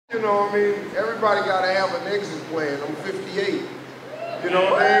You know what I mean? Everybody got to have an exit plan. I'm 58. You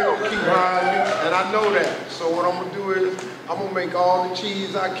know, they ain't going to keep hiring me, and I know that. So what I'm going to do is, I'm going to make all the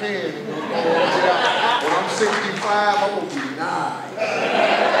cheese I can and go get out. When I'm 65, I'm going to be nice.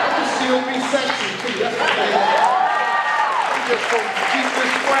 I'm going to still be sexy, too. That's the thing. I'm just going to keep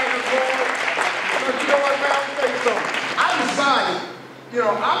this swagger going. But you know what, man? I'm going to tell you something. I decided, you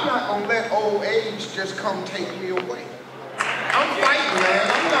know, I'm not going to let old age just come take me away. I'm fighting, man.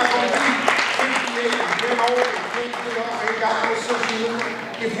 I'm not going to be 58 and been old and can't get up, ain't got no sense of humor.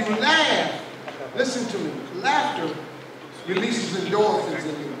 If you laugh, listen to me, laughter releases endorphins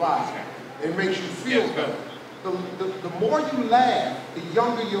in your body. It makes you feel better. The more you laugh, the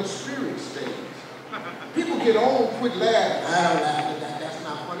younger your spirit stays. People get old, quit laughing. I don't laugh at that, that's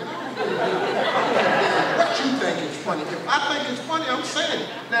not funny. What you think is funny? If I think it's funny, I'm saying it.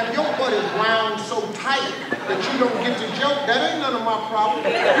 Now, if your butt is wound so tight that you don't get the joke, that ain't none of my problem.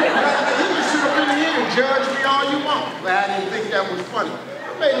 You can sit up in here and judge me all you want. But I didn't think that was funny.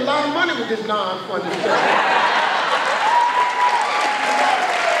 I made a lot of money with this non-funny stuff.